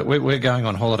 Yes, yeah. But we're going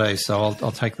on holidays, so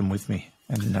I'll take them with me.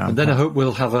 And then I hope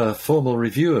we'll have a formal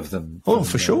review of them. Oh,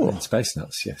 for sure. In Space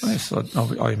Nuts, yes. Yes,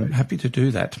 I'm happy to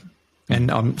do that. And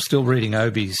I'm still reading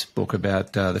Obi's book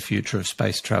about the future of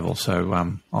space travel, so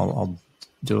I'll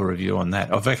do a review on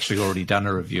that. I've actually already done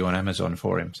a review on Amazon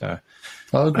for him. So,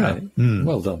 great.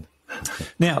 Well done.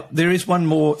 Now, there is one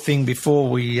more thing before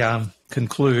we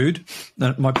conclude.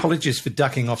 My apologies for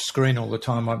ducking off screen all the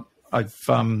time. I've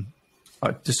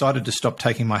decided to stop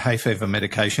taking my hay fever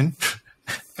medication.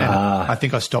 I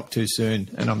think I stopped too soon,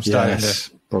 and I'm starting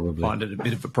to probably find it a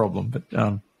bit of a problem. But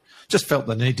just felt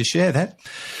the need to share that.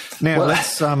 Now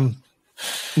let's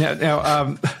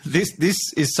this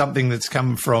is something that's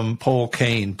come from Paul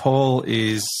Keane. Paul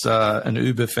is an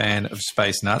uber fan of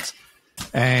Space Nuts,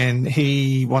 and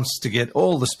he wants to get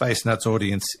all the Space Nuts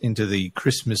audience into the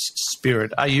Christmas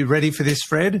spirit. Are you ready for this,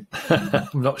 Fred?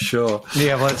 I'm not sure.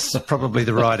 Yeah, well, that's probably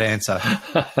the right answer.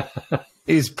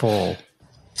 Is Paul.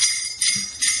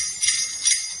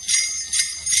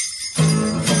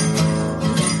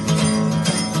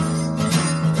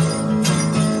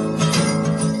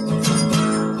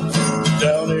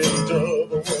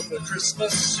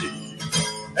 Christmas Eve,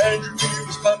 Andrew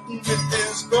was putting with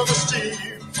his brother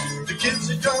Steve. The kids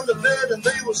had gone to bed and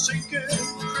they were sinking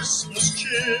Christmas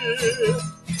cheer.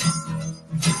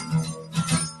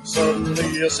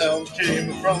 Suddenly a sound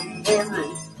came from the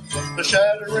roof, the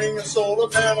shattering of solar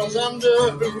panels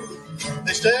under roof.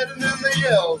 They stared and then they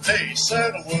yelled, "Hey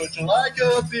Santa, would you like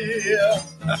a beer?"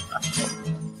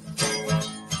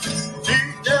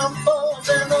 Deep down far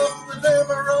and up with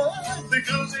them arrived,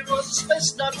 because it was a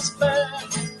Space Nuts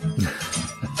band.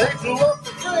 They flew up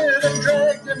the grid and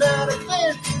dragged him out of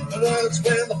bed, and that's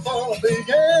when the fun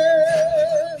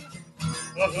began.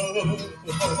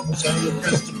 Santa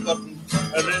pressed a button,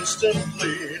 and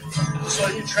instantly the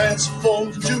sleigh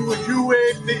transformed into a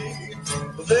UAV.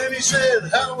 But then he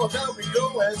said, "How about we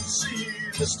go and see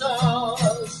the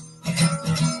stars?"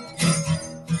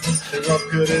 They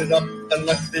rocketed up and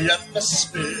left the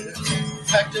atmosphere,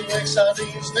 acting like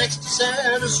sardines next to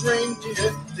Santa's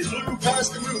reindeer. They flew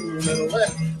past the moon and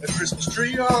left a Christmas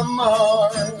tree on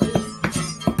Mars.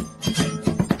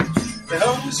 They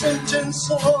hung some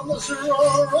tinsel on the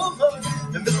rover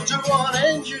and built her on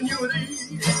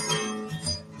ingenuity.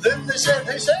 Then they said,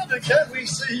 "Hey Santa, can we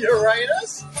see you write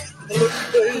us?" The look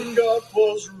they got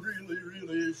was really,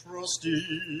 really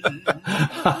frosty.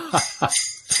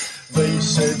 They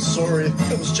said, "Sorry,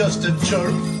 it was just a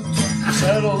joke."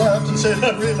 Santa laughed and said,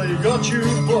 "I really got you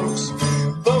folks,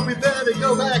 but we better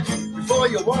go back before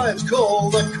your wives call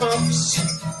the cops."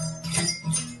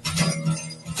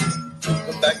 Took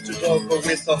them back to Dover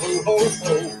with the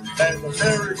ho-ho-ho and the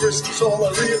Merry Christmas, all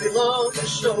I really love the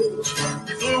shows.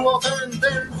 He flew off and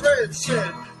then Fred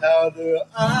said, "How do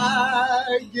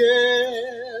I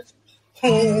get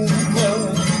home?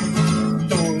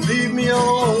 Don't leave me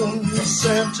alone,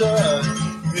 Santa,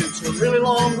 it's a really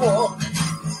long walk,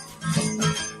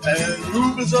 and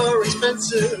Ubers are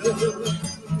expensive."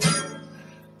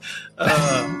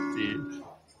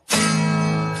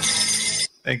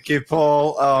 Thank you,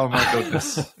 Paul. Oh, my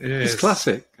goodness. Yes. It's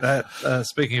classic. That,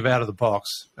 speaking of out of the box,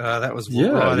 that was I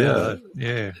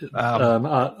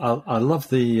love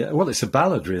the... Well, it's a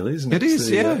ballad, really, isn't it? It is,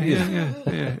 yeah.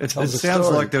 It sounds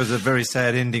like there was a very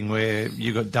sad ending where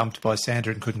you got dumped by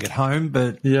Santa and couldn't get home,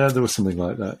 but... Yeah, there was something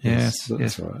like that. Yes,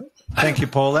 that's right. Thank you,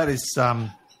 Paul. That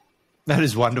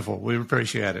is wonderful. We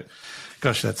appreciate it.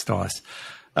 Gosh, that's nice.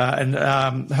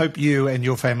 And hope you and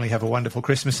your family have a wonderful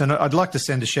Christmas. And I'd like to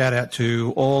send a shout out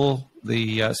to all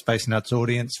the Space Nuts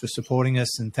audience for supporting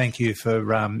us, and thank you for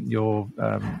your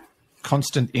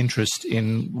constant interest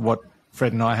in what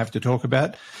Fred and I have to talk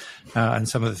about and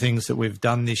some of the things that we've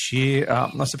done this year.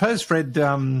 I suppose, Fred,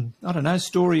 I don't know,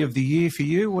 story of the year for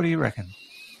you. What do you reckon?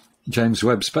 James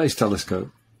Webb Space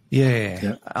Telescope.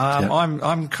 Yeah.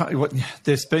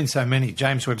 There's been so many.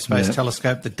 James Webb Space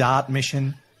Telescope, the DART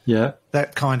mission. Yeah,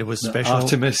 that kind of was special.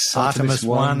 Artemis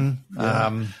 1.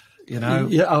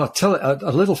 I'll tell it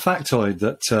a little factoid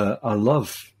that I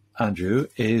love, Andrew,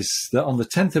 is that on the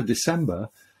 10th of December,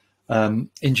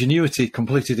 Ingenuity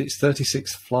completed its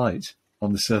 36th flight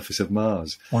on the surface of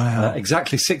Mars. Wow!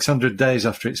 Exactly 600 days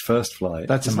after its first flight.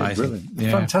 That's amazing. Yeah.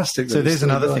 Fantastic. So there's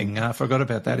another thing. I forgot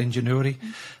about that, Ingenuity.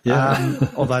 Yeah.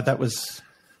 Although that was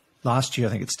last year. I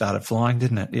think it started flying,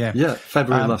 didn't it? Yeah. Yeah,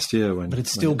 February last year. But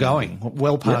it's still going,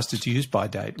 well past its use-by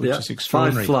date, which is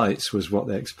extraordinary. 5 flights was what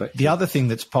they expected. The other thing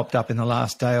that's popped up in the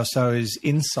last day or so is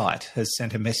Insight has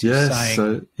sent a message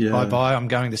saying, bye-bye, I'm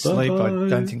going to sleep. I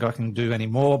don't think I can do any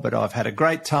more, but I've had a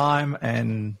great time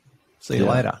and see you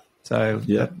later. So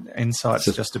that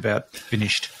Insight's just about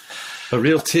finished. A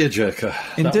real tearjerker.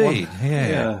 Indeed,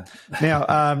 yeah.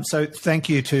 Now, so thank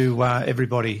you to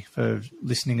everybody for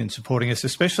listening and supporting us,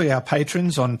 especially our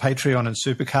patrons on Patreon and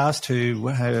Supercast who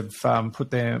have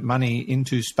put their money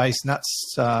into Space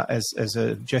Nuts as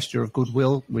a gesture of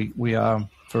goodwill. We are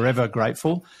forever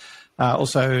grateful.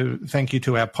 Also, thank you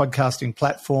to our podcasting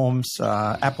platforms,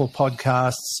 Apple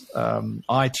Podcasts,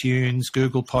 iTunes,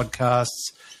 Google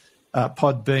Podcasts,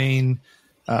 Podbean,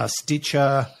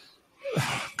 Stitcher.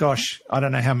 Gosh, I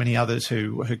don't know how many others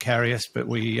who carry us, but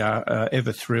we are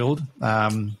ever thrilled.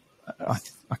 I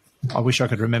wish I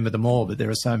could remember them all, but there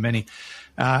are so many.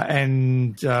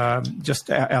 And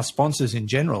just our sponsors in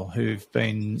general who've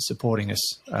been supporting us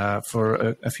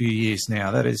for a few years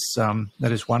now. That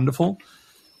is wonderful.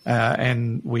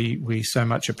 And we so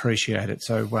much appreciate it.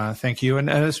 So thank you. And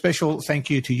a special thank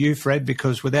you to you, Fred,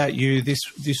 because without you, this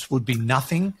would be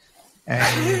nothing.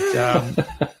 And...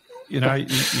 you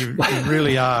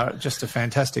really are just a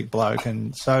fantastic bloke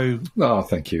and so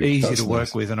thank you. Easy to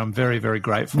work with, and I'm very, very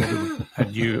grateful to have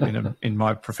had you in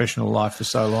my professional life for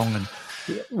so long. And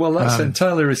well, that's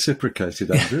entirely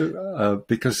reciprocated, Andrew,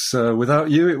 because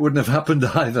without you, it wouldn't have happened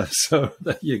either. So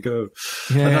there you go.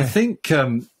 Yeah. And I think,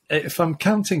 if I'm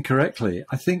counting correctly,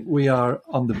 I think we are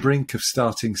on the brink of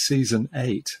starting season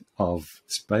 8 of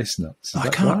Space Nuts. Is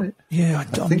that right? Yeah, I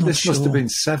think this must have been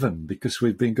 7 because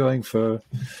we've been going for,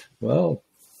 7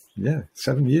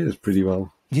 years pretty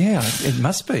well. Yeah, it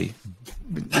must be.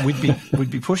 We'd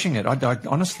be pushing it. I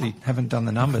honestly haven't done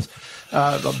the numbers.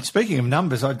 Speaking of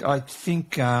numbers, I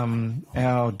think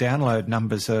our download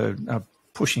numbers are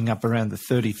pushing up around the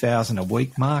 30,000 a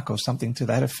week mark or something to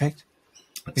that effect.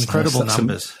 That's incredible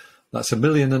numbers. That's 1.5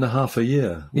 million a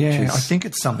year. Yeah, I think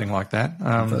it's something like that.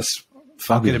 That's fabulous.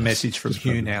 I'll get a message from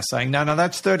Hugh now saying, no,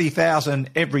 that's 30,000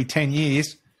 every 10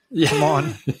 years. Yeah. Come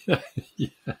on. Yeah.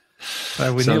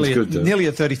 So we're nearly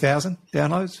at 30,000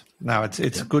 downloads. No,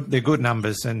 it's good. They're good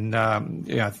numbers, and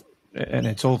and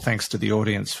it's all thanks to the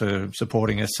audience for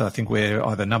supporting us. I think we're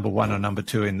either number 1 or number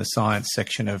 2 in the science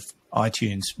section of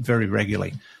iTunes very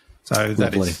regularly. So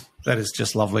that is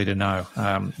just lovely to know.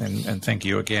 And thank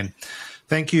you again.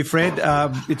 Thank you, Fred.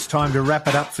 It's time to wrap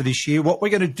it up for this year. What we're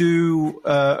going to do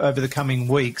over the coming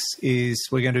weeks is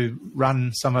we're going to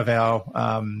run some of our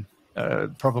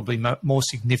probably more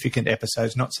significant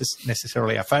episodes, not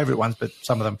necessarily our favourite ones, but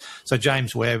some of them. So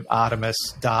James Webb, Artemis,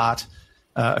 DART,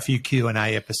 a few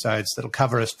Q&A episodes that'll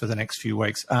cover us for the next few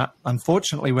weeks.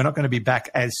 Unfortunately, we're not going to be back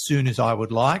as soon as I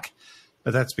would like,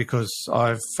 but that's because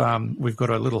we've got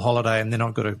a little holiday and then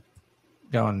I've got to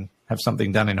go and have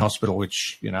something done in hospital,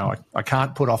 which, I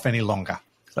can't put off any longer.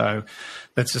 So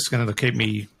that's just going to keep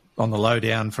me on the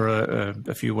lowdown for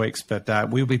a few weeks. But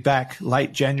we'll be back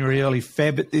late January, early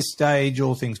Feb at this stage,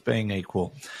 all things being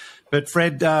equal. But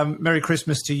Fred, Merry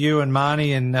Christmas to you and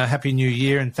Marnie, and Happy New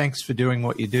Year, and thanks for doing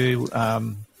what you do.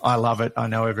 I love it. I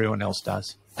know everyone else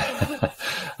does.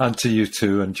 And to you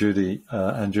too, and Judy,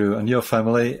 Andrew, and your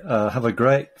family. Have a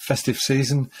great festive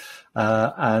season.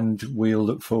 And we'll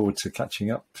look forward to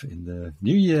catching up in the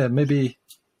new year. Maybe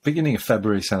beginning of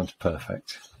February sounds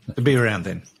perfect. To be around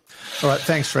then. All right.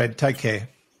 Thanks, Fred. Take care.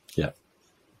 Yeah.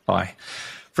 Bye.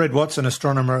 Fred Watson,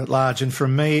 astronomer at large. And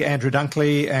from me, Andrew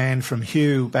Dunkley, and from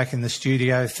Hugh back in the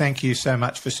studio, thank you so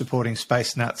much for supporting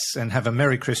Space Nuts, and have a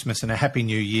Merry Christmas and a Happy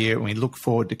New Year. And we look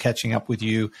forward to catching up with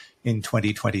you in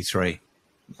 2023.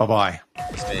 Bye-bye.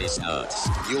 Space Nuts.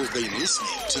 You've been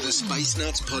listening to the Space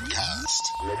Nuts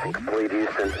podcast. Mission complete,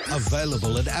 Houston.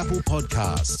 Available at Apple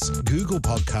Podcasts, Google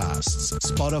Podcasts,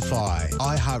 Spotify,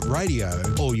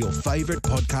 iHeartRadio, or your favorite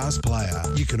podcast player.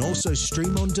 You can also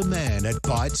stream on demand at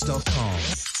Bytes.com.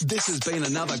 This has been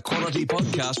another quality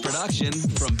podcast production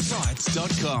from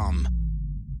Bytes.com.